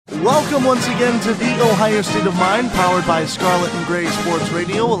Welcome once again to the Ohio State of Mind, powered by Scarlet and Gray Sports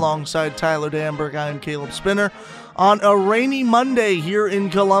Radio. Alongside Tyler Danberg, I am Caleb Spinner. On a rainy Monday here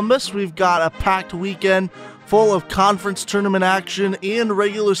in Columbus, we've got a packed weekend full of conference tournament action and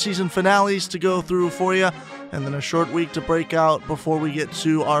regular season finales to go through for you, and then a short week to break out before we get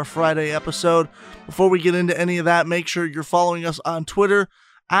to our Friday episode. Before we get into any of that, make sure you're following us on Twitter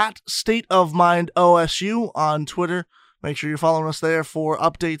at State of Mind OSU on Twitter. Make sure you're following us there for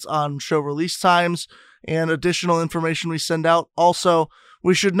updates on show release times and additional information we send out. Also,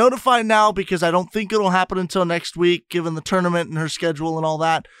 we should notify now because I don't think it'll happen until next week, given the tournament and her schedule and all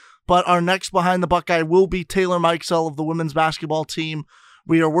that. But our next Behind the Buckeye will be Taylor Mikesell of the women's basketball team.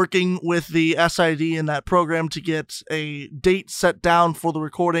 We are working with the SID in that program to get a date set down for the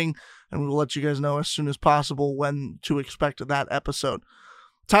recording, and we will let you guys know as soon as possible when to expect that episode.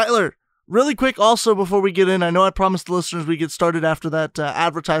 Tyler, really quick also before we get in, I know I promised the listeners we get started after that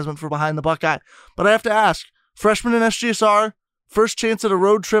advertisement for Behind the Buckeye, but I have to ask, freshmen in SGSR, first chance at a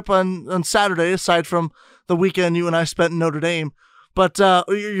road trip on Saturday, aside from the weekend you and I spent in Notre Dame, but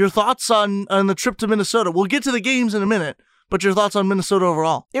your thoughts on the trip to Minnesota. We'll get to the games in a minute, but your thoughts on Minnesota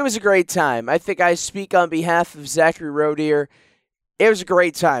overall. It was a great time. I think I speak on behalf of Zachary Rodier. It was a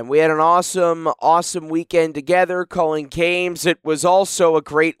great time. We had an awesome weekend together calling games. It was also a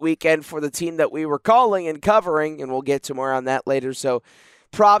great weekend for the team that we were calling and covering, and we'll get to more on that later. So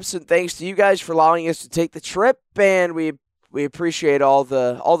props and thanks to you guys for allowing us to take the trip, and we appreciate all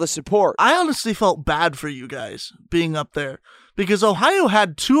the support. I honestly felt bad for you guys being up there because Ohio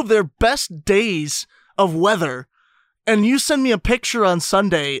had two of their best days of weather, and you send me a picture on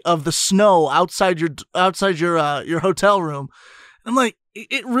Sunday of the snow outside your hotel room. I'm like,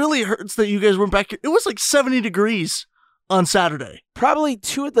 it really hurts that you guys weren't back here. It was like 70 degrees on Saturday. Probably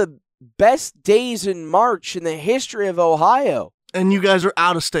two of the best days in March in the history of Ohio. And you guys are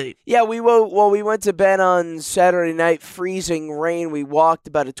out of state. Yeah, we went to bed on Saturday night, freezing rain. We walked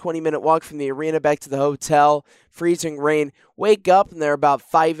about a 20-minute walk from the arena back to the hotel, freezing rain. Wake up, and there are about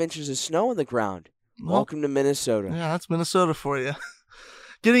 5 inches of snow on the ground. Well, welcome to Minnesota. Yeah, that's Minnesota for you.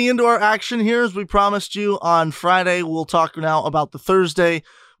 Getting into our action here, as we promised you on Friday, we'll talk now about the Thursday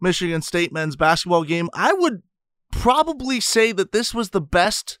Michigan State men's basketball game. I would probably say that this was the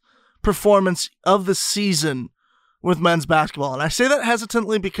best performance of the season with men's basketball. And I say that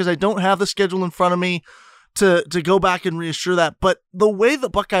hesitantly because I don't have the schedule in front of me to go back and reassure that. But the way the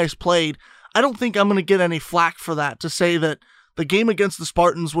Buckeyes played, I don't think I'm going to get any flack for that, to say that the game against the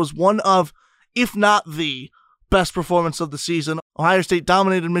Spartans was one of, if not the best performance of the season. Ohio State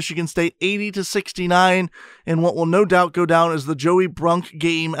dominated Michigan State 80-69 in what will no doubt go down as the Joey Brunk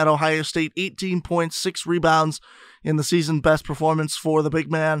game at Ohio State. 18 points, 6 rebounds in the season best performance for the big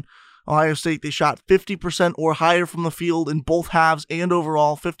man. Ohio State, they shot 50% or higher from the field in both halves and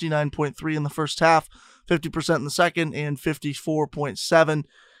overall, 59.3 in the first half, 50% in the second, and 54.7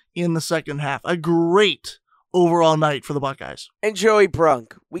 in the second half. A great overall night for the Buckeyes. And Joey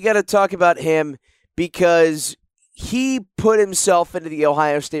Brunk, we got to talk about him because he put himself into the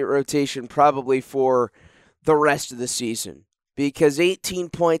Ohio State rotation probably for the rest of the season. Because 18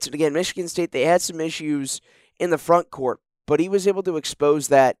 points, and again, Michigan State, they had some issues in the front court, but he was able to expose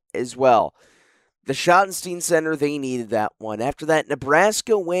that as well. The Schottenstein Center, they needed that one. After that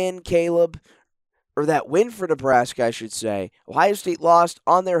Nebraska win, Caleb, or that win for Nebraska, I should say, Ohio State lost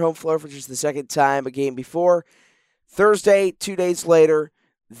on their home floor for just the second time a game before. Thursday, 2 days later,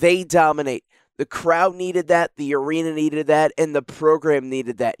 they dominate. The crowd needed that, the arena needed that, and the program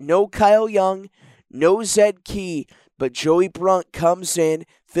needed that. No Kyle Young, no Zed Key, but Joey Brunk comes in,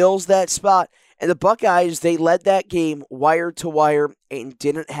 fills that spot, and the Buckeyes, they led that game wire to wire and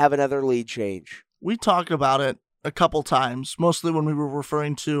didn't have another lead change. We talked about it a couple times, mostly when we were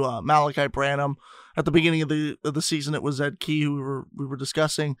referring to Malachi Branham. At the beginning of the season, it was Zed Key who we were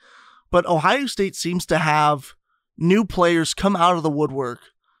discussing. But Ohio State seems to have new players come out of the woodwork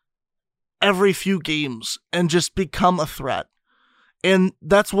every few games and just become a threat. And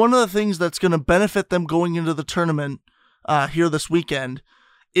that's one of the things that's going to benefit them going into the tournament here this weekend,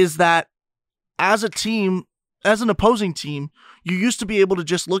 is that as a team, as an opposing team, you used to be able to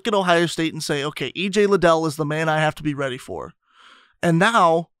just look at Ohio State and say, okay, E.J. Liddell is the man I have to be ready for. And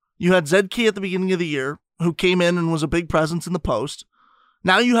now you had Zed Key at the beginning of the year, who came in and was a big presence in the post.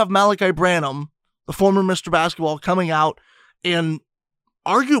 Now you have Malachi Branham, the former Mr. Basketball, coming out and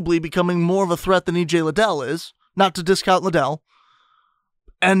arguably becoming more of a threat than E.J. Liddell is, not to discount Liddell.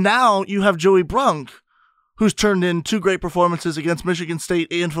 And now you have Joey Brunk, who's turned in 2 great performances against Michigan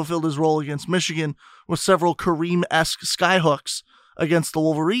State and fulfilled his role against Michigan with several Kareem-esque skyhooks against the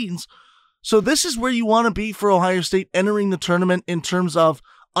Wolverines. So this is where you want to be for Ohio State entering the tournament in terms of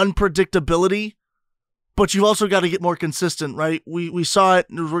unpredictability, but you've also got to get more consistent, right? We saw it,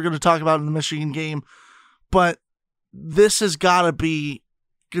 we're going to talk about it in the Michigan game, but this has got to be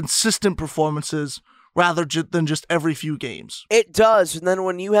consistent performances rather than just every few games. It does, and then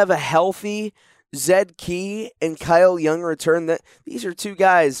when you have a healthy Zed Key and Kyle Young return, these are two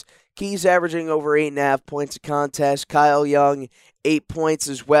guys. Key's averaging over 8.5 points a contest. Kyle Young, 8 points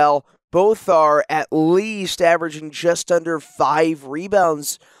as well. Both are at least averaging just under 5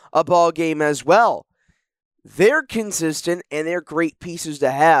 rebounds a ball game as well. They're consistent, and they're great pieces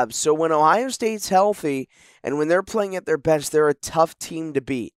to have. So when Ohio State's healthy and when they're playing at their best, they're a tough team to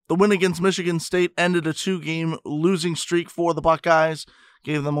beat. The win against Michigan State ended a 2-game losing streak for the Buckeyes,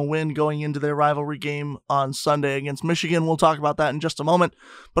 gave them a win going into their rivalry game on Sunday against Michigan. We'll talk about that in just a moment.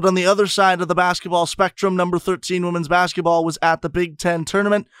 But on the other side of the basketball spectrum, number 13 women's basketball was at the Big Ten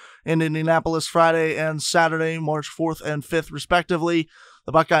tournament in Indianapolis Friday and Saturday, March 4th and 5th, respectively.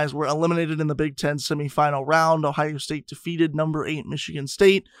 The Buckeyes were eliminated in the Big Ten semifinal round. Ohio State defeated number 8 Michigan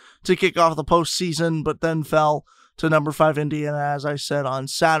State to kick off the postseason, but then fell to number 5 Indiana, as I said, on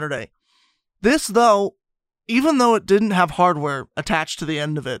Saturday. This, though, even though it didn't have hardware attached to the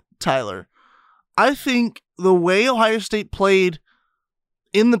end of it, Tyler, I think the way Ohio State played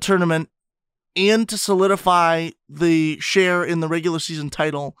in the tournament and to solidify the share in the regular season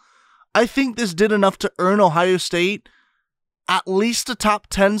title, I think this did enough to earn Ohio State at least a top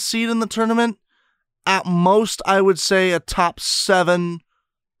 10 seed in the tournament. At most, I would say a top 7,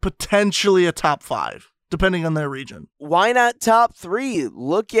 potentially a top 5, depending on their region. Why not top 3?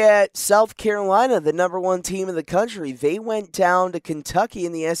 Look at South Carolina, the number 1 team in the country. They went down to Kentucky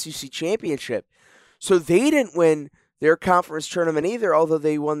in the SEC championship. So they didn't win their conference tournament either, although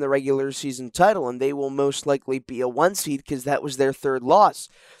they won the regular season title, and they will most likely be a 1 seed because that was their 3rd loss.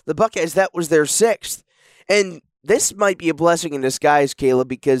 The Buckeyes, that was their 6th. And this might be a blessing in disguise, Caleb,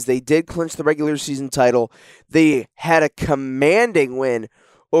 because they did clinch the regular season title. They had a commanding win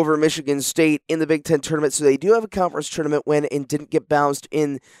over Michigan State in the Big Ten tournament, so they do have a conference tournament win and didn't get bounced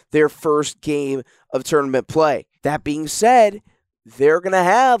in their first game of tournament play. That being said, they're going to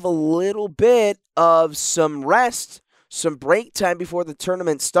have a little bit of some rest, some break time before the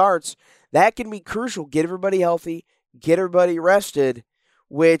tournament starts. That can be crucial. Get everybody healthy, get everybody rested,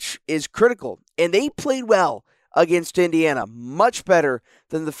 which is critical. And they played well against Indiana, much better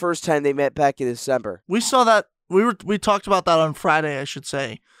than the first time they met back in December. We saw that. We talked about that on Friday, I should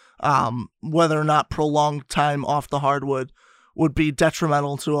say, whether or not prolonged time off the hardwood would be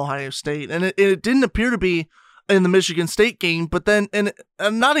detrimental to Ohio State. And it didn't appear to be in the Michigan State game, but then and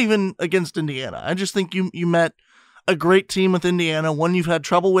not even against Indiana. I just think you met a great team with Indiana, one you've had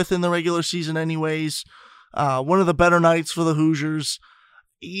trouble with in the regular season anyways, one of the better nights for the Hoosiers.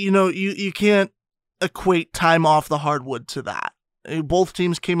 You can't equate time off the hardwood to that. Both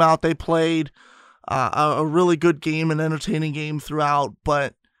teams came out, they played a really good game, an entertaining game throughout,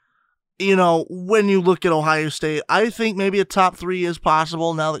 but when you look at Ohio State, I think maybe a top 3 is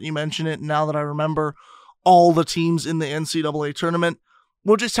possible now that you mention it, now that I remember all the teams in the NCAA tournament.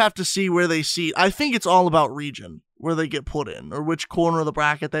 We'll just have to see where they seed. I think it's all about region, where they get put in, or which corner of the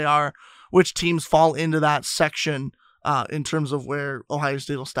bracket they are, which teams fall into that section in terms of where Ohio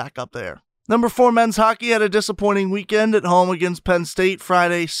State will stack up there. Number 4 men's hockey had a disappointing weekend at home against Penn State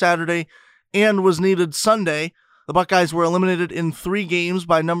Friday, Saturday, and was needed Sunday. The Buckeyes were eliminated in 3 games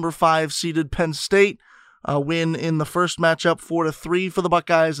by number 5 seeded Penn State. A win in the first matchup, 4-3 for the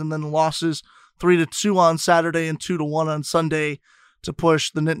Buckeyes, and then losses 3-2 on Saturday and 2-1 on Sunday to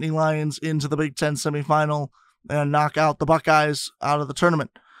push the Nittany Lions into the Big Ten semifinal and knock out the Buckeyes out of the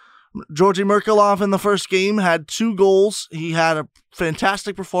tournament. Georgi Merkulov in the first game had 2 goals. He had a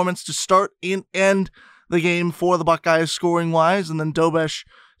fantastic performance to start and end the game for the Buckeyes scoring-wise, and then Jakub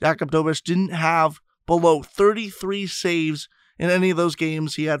Dobeš didn't have below 33 saves in any of those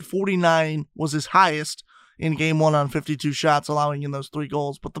games. He had 49, was his highest in game 1 on 52 shots, allowing in those 3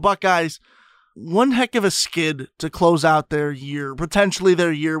 goals. But the Buckeyes, one heck of a skid to close out their year, potentially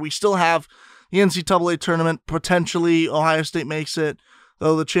their year. We still have the NCAA tournament. Potentially Ohio State makes it,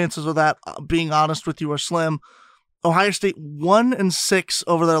 though the chances of that, being honest with you, are slim. Ohio State 1-6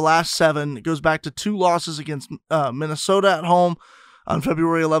 over their last 7. It goes back to 2 losses against Minnesota at home on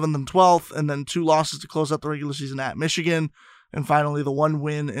February 11th and 12th, and then 2 losses to close out the regular season at Michigan, and finally the 1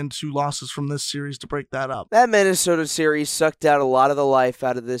 win and 2 losses from this series to break that up. That Minnesota series sucked out a lot of the life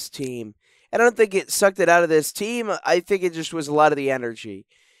out of this team. And I don't think it sucked it out of this team. I think it just was a lot of the energy.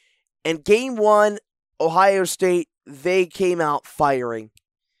 And game 1, Ohio State, they came out firing.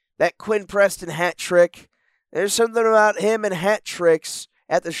 That Quinn Preston hat trick, there's something about him and hat tricks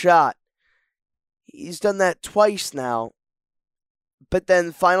at the shot. He's done that twice now. But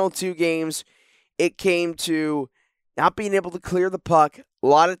then final two games, it came to not being able to clear the puck, a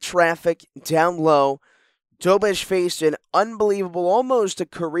lot of traffic down low. Dobish faced an unbelievable, almost a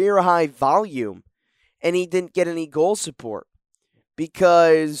career-high volume, and he didn't get any goal support.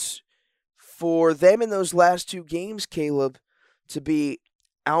 Because for them in those last two games, Caleb, to be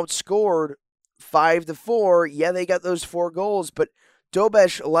outscored 5-4, yeah, they got those 4 goals, but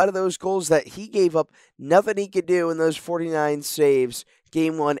Dobish, a lot of those goals that he gave up, nothing he could do in those 49 saves,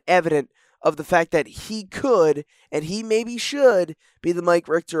 game one, evident of the fact that he could, and he maybe should, be the Mike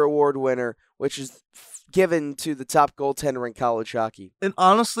Richter Award winner, which is given to the top goaltender in college hockey. And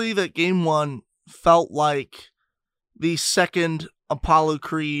honestly, that game one felt like the second Apollo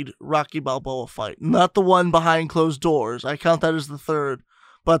Creed Rocky Balboa fight. Not the one behind closed doors. I count that as the third,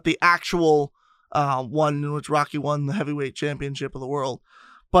 but the actual one in which Rocky won the heavyweight championship of the world.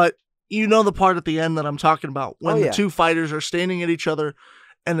 But you know the part at the end that I'm talking about, when the two fighters are standing at each other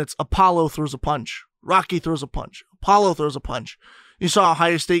and it's Apollo throws a punch, Rocky throws a punch, Apollo throws a punch. You saw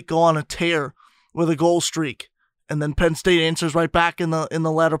Ohio State go on a tear with a goal streak, and then Penn State answers right back in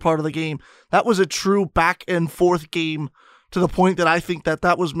the latter part of the game. That was a true back and forth game, to the point that I think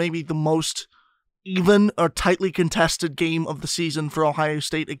that was maybe the most even or tightly contested game of the season for Ohio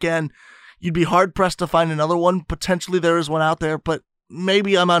State. Again, you'd be hard-pressed to find another one. Potentially there is one out there, but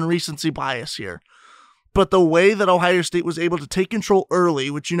maybe I'm on recency bias here. But the way that Ohio State was able to take control early,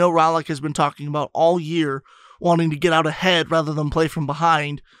 which Rowlack has been talking about all year, wanting to get out ahead rather than play from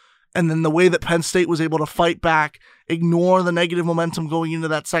behind, and then the way that Penn State was able to fight back, ignore the negative momentum going into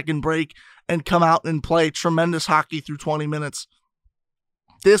that second break, and come out and play tremendous hockey through 20 minutes.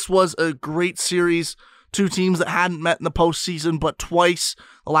 This was a great series. Two teams that hadn't met in the postseason but twice,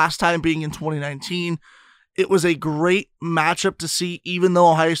 the last time being in 2019. It was a great matchup to see, even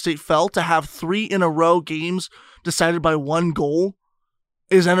though Ohio State fell. To have 3 in a row games decided by 1 goal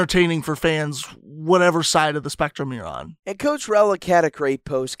is entertaining for fans, whatever side of the spectrum you're on. And Coach Relic had a great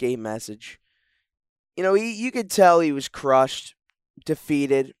post-game message. You could tell he was crushed,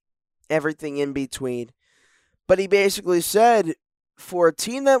 defeated, everything in between. But he basically said, for a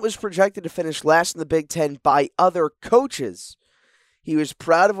team that was projected to finish last in the Big Ten by other coaches, he was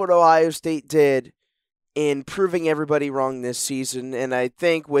proud of what Ohio State did in proving everybody wrong this season. And I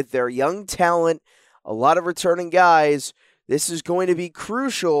think with their young talent, a lot of returning guys, this is going to be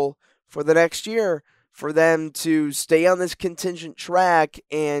crucial for the next year for them to stay on this contingent track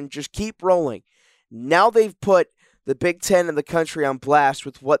and just keep rolling. Now they've put the Big Ten and the country on blast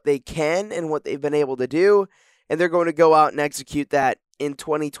with what they can and what they've been able to do, and they're going to go out and execute that in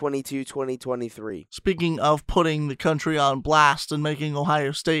 2022-2023. Speaking of putting the country on blast and making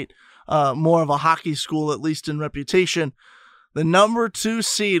Ohio State more of a hockey school, at least in reputation, the number 2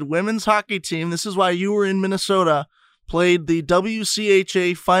 seed women's hockey team, this is why you were in Minnesota, played the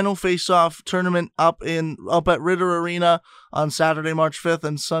WCHA Final Face-Off tournament up at Ritter Arena on Saturday, March 5th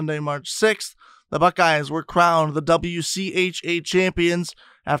and Sunday, March 6th. The Buckeyes were crowned the WCHA champions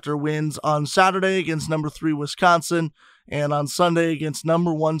after wins on Saturday against number 3 Wisconsin and on Sunday against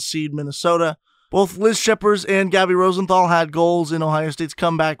number 1 seed Minnesota. Both Liz Shippers and Gabby Rosenthal had goals in Ohio State's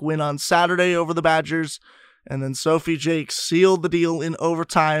comeback win on Saturday over the Badgers. And then Sophie Jakes sealed the deal in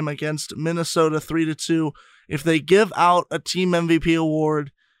overtime against Minnesota 3-2. If they give out a team MVP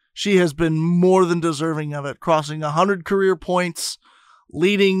award, she has been more than deserving of it, crossing 100 career points,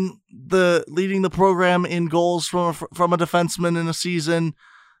 leading the program in goals from a defenseman in a season.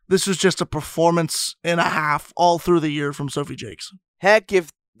 This was just a performance and a half all through the year from Sophie Jakes. Heck, if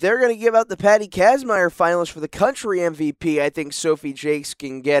they're going to give out the Patty Kazmaier finalist for the country MVP, I think Sophie Jakes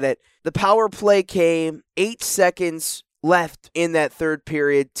can get it. The power play came, 8 seconds left in that third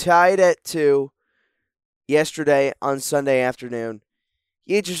period, tied at 2 yesterday on Sunday afternoon.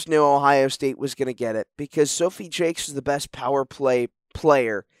 You just knew Ohio State was going to get it because Sophie Jakes is the best power play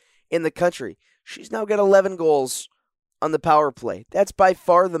player in the country. She's now got 11 goals on the power play. That's by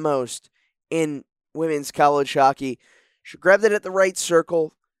far the most in women's college hockey. She grabbed it at the right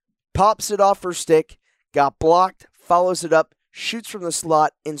circle, pops it off her stick, got blocked, follows it up, shoots from the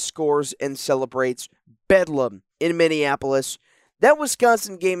slot, and scores and celebrates. Bedlam in Minneapolis. That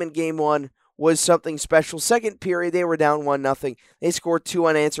Wisconsin game in game 1 was something special. Second period, they were down 1-0. They scored 2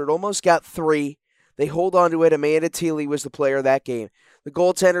 unanswered, almost got 3. They hold on to it. Amanda Thiele was the player of that game. The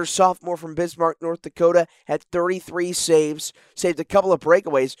goaltender, sophomore from Bismarck, North Dakota, had 33 saves, saved a couple of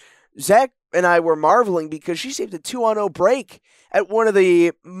breakaways. Zach and I were marveling because she saved a 2-on-0 break at one of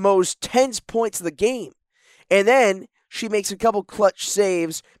the most tense points of the game. And then she makes a couple clutch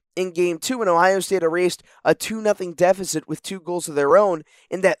saves in Game 2 when Ohio State erased a 2-0 deficit with 2 goals of their own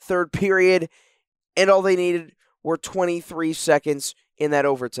in that third period. And all they needed were 23 seconds in that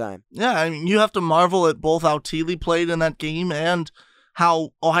overtime. Yeah, I mean, you have to marvel at both how Thiele played in that game and how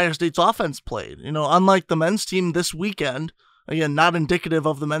Ohio State's offense played. Unlike the men's team this weekend, again, not indicative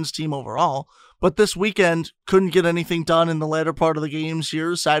of the men's team overall, but this weekend couldn't get anything done in the latter part of the games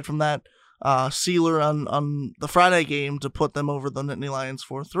here, aside from that sealer on the Friday game to put them over the Nittany Lions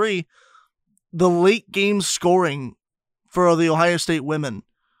 4-3. The late game scoring for the Ohio State women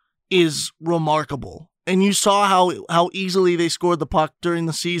is remarkable. And you saw how easily they scored the puck during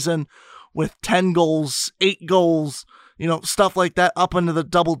the season with 10 goals, 8 goals, stuff like that, up into the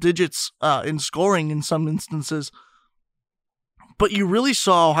double digits in scoring in some instances. But you really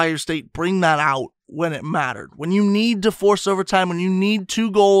saw Ohio State bring that out when it mattered. When you need to force overtime, when you need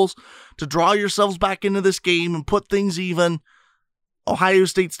 2 goals to draw yourselves back into this game and put things even, Ohio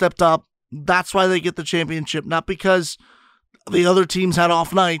State stepped up. That's why they get the championship. Not because the other teams had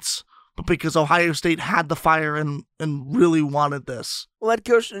off nights, but because Ohio State had the fire and really wanted this. Well, head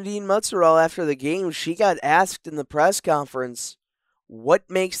coach Nadine Mutzeroll, after the game, she got asked in the press conference, what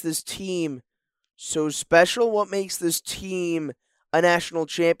makes this team so special? What makes this team a national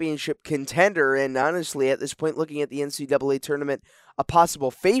championship contender? And honestly, at this point, looking at the NCAA tournament, a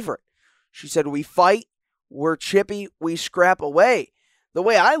possible favorite. She said, we fight, we're chippy, we scrap away. The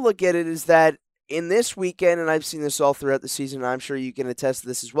way I look at it is that in this weekend, and I've seen this all throughout the season, and I'm sure you can attest to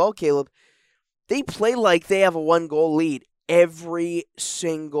this as well, Caleb, they play like they have a 1-goal lead every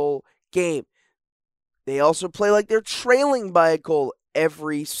single game. They also play like they're trailing by a goal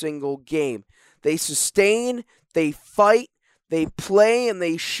every single game. They sustain, they fight, they play, and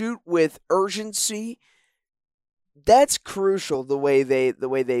they shoot with urgency. That's crucial, the way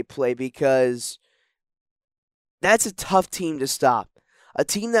they play, because that's a tough team to stop. A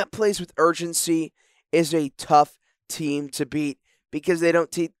team that plays with urgency is a tough team to beat because they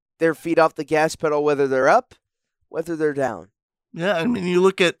don't take their feet off the gas pedal, whether they're up, whether they're down. Yeah, I mean, you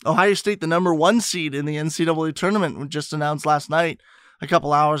look at Ohio State, the number 1 seed in the NCAA tournament, just announced last night, a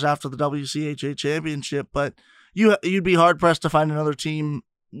couple hours after the WCHA championship, but you'd be hard-pressed to find another team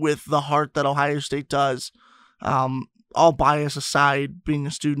with the heart that Ohio State does. All bias aside, being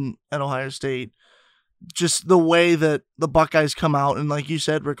a student at Ohio State, just the way that the Buckeyes come out and, like you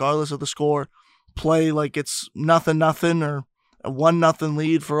said, regardless of the score, play like it's 0-0 or a 1-0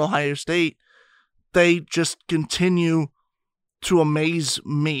 lead for Ohio State. They just continue to amaze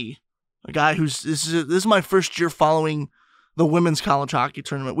me. A guy who's this is my first year following the women's college hockey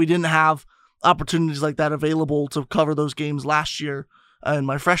tournament. We didn't have opportunities like that available to cover those games last year in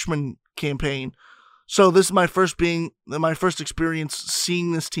my freshman campaign. So this is my first experience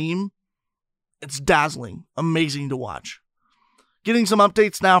seeing this team. It's dazzling, amazing to watch. Getting some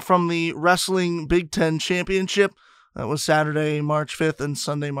updates now from the Wrestling Big Ten Championship. That was Saturday, March 5th and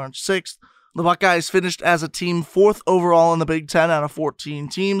Sunday, March 6th. The Buckeyes finished as a team 4th overall in the Big Ten out of 14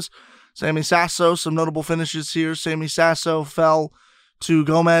 teams. Sammy Sasso, some notable finishes here. Sammy Sasso fell to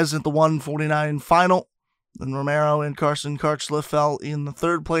Gomez at the 149 final. Then Romero and Carson Karchla fell in the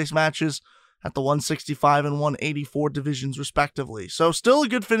 3rd place matches at the 165 and 184 divisions respectively. So still a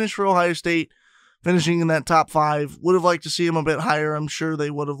good finish for Ohio State, finishing in that top 5. Would have liked to see him a bit higher. I'm sure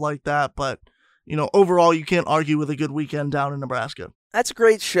they would have liked that. But, overall, you can't argue with a good weekend down in Nebraska. That's a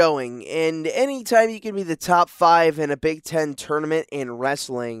great showing. And anytime you can be the top 5 in a Big Ten tournament in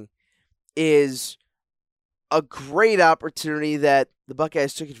wrestling is a great opportunity that the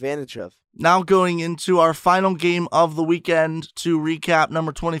Buckeyes took advantage of. Now going into our final game of the weekend to recap,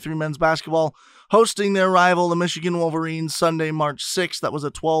 number 23 men's basketball hosting their rival, the Michigan Wolverines, Sunday, March 6th. That was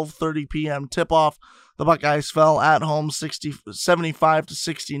a 12:30 p.m. tip-off. The Buckeyes fell at home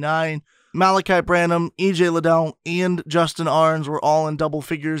 75-69. Malachi Branham, E.J. Liddell, and Justin Arns were all in double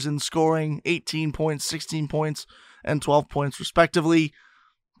figures in scoring, 18 points, 16 points, and 12 points respectively.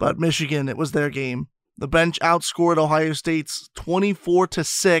 But Michigan, it was their game. The bench outscored Ohio State's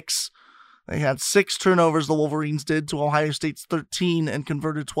 24-6. They had 6 turnovers, the Wolverines did, to Ohio State's 13 and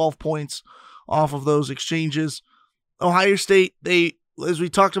converted 12 points off of those exchanges. Ohio State, as we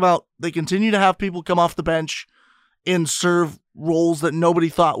talked about, they continue to have people come off the bench and serve roles that nobody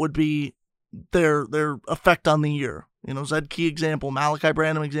thought would be their effect on the year. Zed Key example, Malachi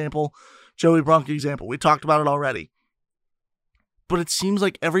Branham example, Joey Brunk example. We talked about it already. But it seems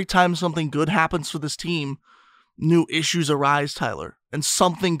like every time something good happens for this team, new issues arise, Tyler, and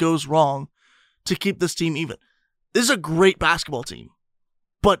something goes wrong to keep this team even. This is a great basketball team,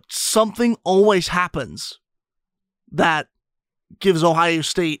 but something always happens that gives Ohio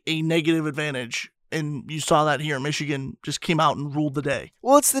State a negative advantage, and you saw that here. Michigan just came out and ruled the day.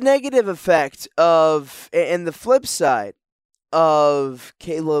 Well, it's the negative effect of, and the flip side of,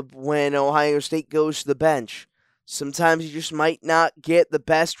 Caleb, when Ohio State goes to the bench. Sometimes you just might not get the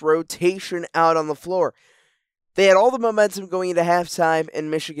best rotation out on the floor. They had all the momentum going into halftime, and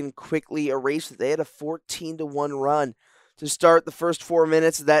Michigan quickly erased it. They had a 14-1 run to start the first 4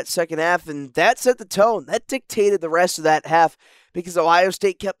 minutes of that second half, and that set the tone. That dictated the rest of that half because Ohio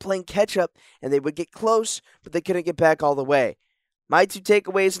State kept playing catch-up, and they would get close, but they couldn't get back all the way. My two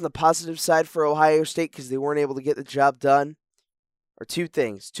takeaways on the positive side for Ohio State, because they weren't able to get the job done, are two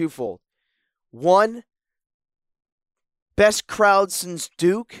things, twofold. One, best crowd since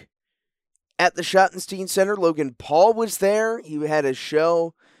Duke at the Schottenstein Center. Logan Paul was there. He had a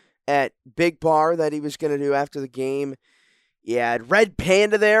show at Big Bar that he was going to do after the game. Yeah, Red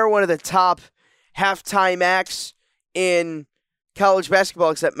Panda there, one of the top halftime acts in college basketball,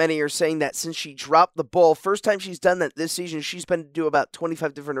 except many are saying that since she dropped the ball, first time she's done that this season, she's been to do about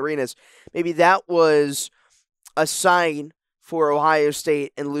 25 different arenas. Maybe that was a sign for Ohio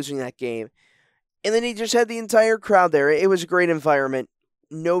State in losing that game. And then he just had the entire crowd there. It was a great environment,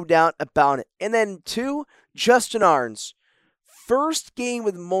 no doubt about it. And then two, Justin Arns. First game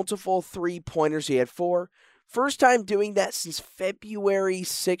with multiple three-pointers. He had 4. First time doing that since February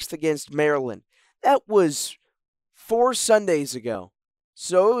 6th against Maryland. That was 4 Sundays ago.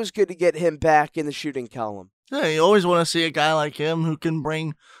 So it was good to get him back in the shooting column. Yeah, you always want to see a guy like him who can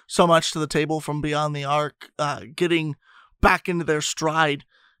bring so much to the table from beyond the arc, getting back into their stride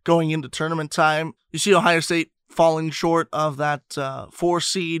going into tournament time. You see Ohio State falling short of that 4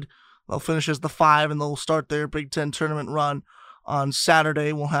 seed. They'll finish as the 5, and they'll start their Big Ten tournament run on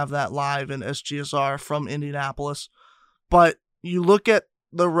Saturday. We'll have that live in SGSR from Indianapolis. But you look at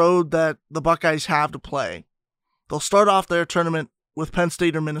the road that the Buckeyes have to play. They'll start off their tournament with Penn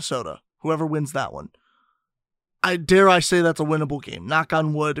State or Minnesota, whoever wins that one. I say that's a winnable game. Knock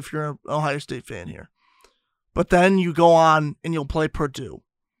on wood if you're an Ohio State fan here. But then you go on and you'll play Purdue,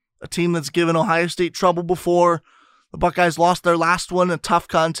 a team that's given Ohio State trouble before. The Buckeyes lost their last one, a tough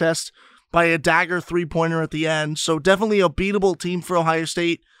contest, by a dagger three-pointer at the end. So definitely a beatable team for Ohio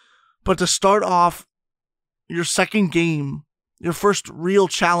State. But to start off your second game, your first real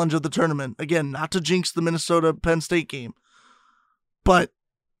challenge of the tournament, again, not to jinx the Minnesota-Penn State game, but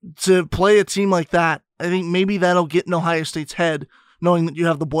to play a team like that, I think maybe that'll get in Ohio State's head, knowing that you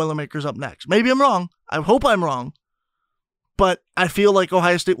have the Boilermakers up next. Maybe I'm wrong. I hope I'm wrong. But I feel like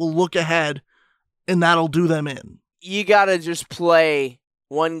Ohio State will look ahead, and that'll do them in. You got to just play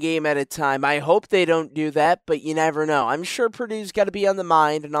one game at a time. I hope they don't do that, but you never know. I'm sure Purdue's got to be on the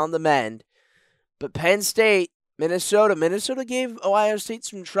mind and on the mend. But Penn State, Minnesota gave Ohio State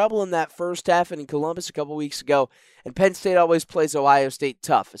some trouble in that first half in Columbus a couple weeks ago. And Penn State always plays Ohio State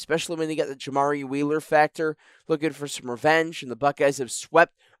tough, especially when you got the Jamari Wheeler factor, looking for some revenge. And the Buckeyes have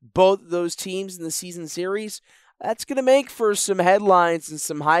swept both of those teams in the season series. That's going to make for some headlines and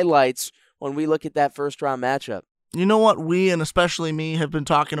some highlights when we look at that first-round matchup. You know what? We, and especially me, have been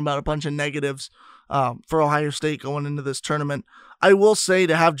talking about a bunch of negatives for Ohio State going into this tournament. I will say,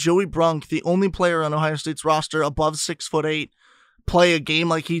 to have Joey Brunk, the only player on Ohio State's roster above 6'8", play a game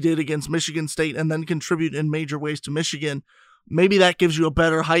like he did against Michigan State and then contribute in major ways to Michigan, maybe that gives you a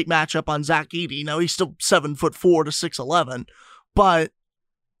better height matchup on Zach Edey. Now, he's still 7'4" to 6'11", but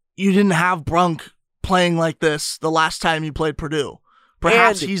you didn't have Brunk playing like this the last time you played Purdue.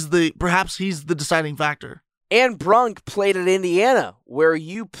 Perhaps he's the deciding factor. And Brunk played at Indiana, where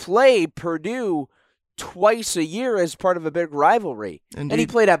you play Purdue twice a year as part of a big rivalry. Indeed. And he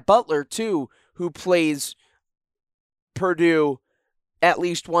played at Butler, too, who plays Purdue at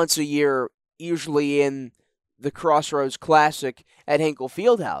least once a year, usually in the Crossroads Classic at Hinkle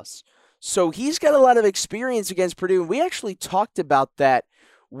Fieldhouse. So he's got a lot of experience against Purdue, and we actually talked about that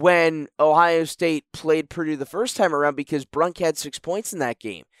when Ohio State played Purdue the first time around because Brunk had 6 points in that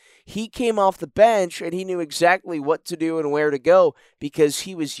game. He came off the bench, and he knew exactly what to do and where to go because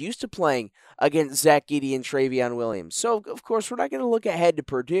he was used to playing against Zach Edey and Travion Williams. So, of course, we're not going to look ahead to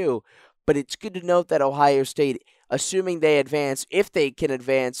Purdue, but it's good to note that Ohio State, assuming they advance, if they can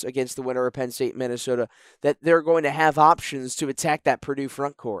advance against the winner of Penn State, Minnesota, that they're going to have options to attack that Purdue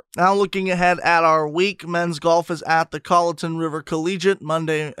front court. Now looking ahead at our week, men's golf is at the Colleton River Collegiate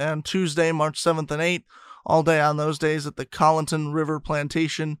Monday and Tuesday, March 7th and 8th. All day on those days at the Colleton River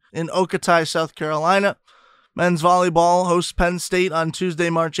Plantation in Okatah, South Carolina. Men's volleyball hosts Penn State on Tuesday,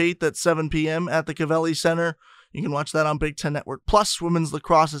 March 8th at 7 p.m. at the Cavelli Center. You can watch that on Big Ten Network. Plus, women's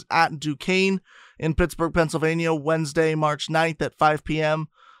lacrosse is at Duquesne in Pittsburgh, Pennsylvania, Wednesday, March 9th at 5 p.m.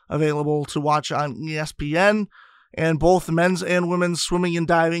 Available to watch on ESPN. And both men's and women's swimming and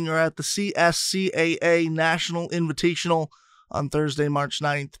diving are at the CSCAA National Invitational on Thursday, March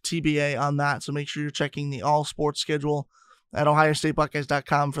 9th, TBA on that. So make sure you're checking the all sports schedule at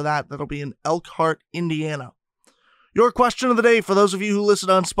OhioStateBuckeyes.com for that. That'll be in Elkhart, Indiana. Your question of the day for those of you who listen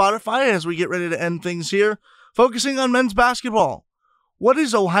on Spotify as we get ready to end things here, focusing on men's basketball. What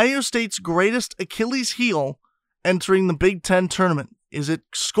is Ohio State's greatest Achilles heel entering the Big Ten tournament? Is it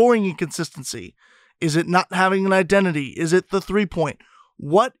scoring inconsistency? Is it not having an identity? Is it the 3-point?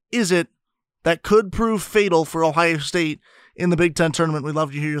 What is it that could prove fatal for Ohio State in the Big Ten tournament? We'd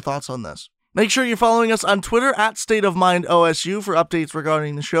love to hear your thoughts on this. Make sure you're following us on Twitter at StateOfMindOSU for updates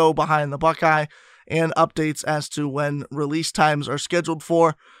regarding the show Behind the Buckeye and updates as to when release times are scheduled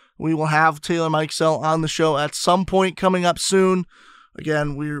for. We will have Taylor Mikesell on the show at some point coming up soon.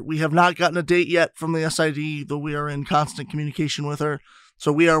 Again, we have not gotten a date yet from the SID, though we are in constant communication with her.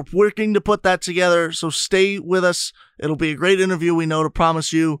 So we are working to put that together, so stay with us. It'll be a great interview, we know, to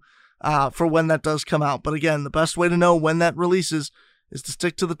promise you for when that does come out. But again, the best way to know when that releases is to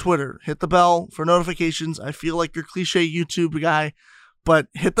stick to the Twitter. Hit the bell for notifications. I feel like your cliche YouTube guy, but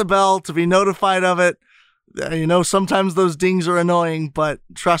hit the bell to be notified of it. You know, sometimes those dings are annoying, but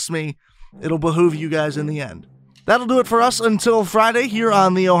trust me, it'll behoove you guys in the end. That'll do it for us until Friday here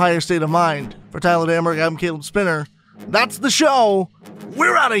on the Ohio State of Mind. For Tyler Damberg, I'm Caleb Spinner. That's the show.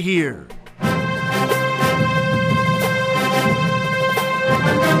 We're out of here.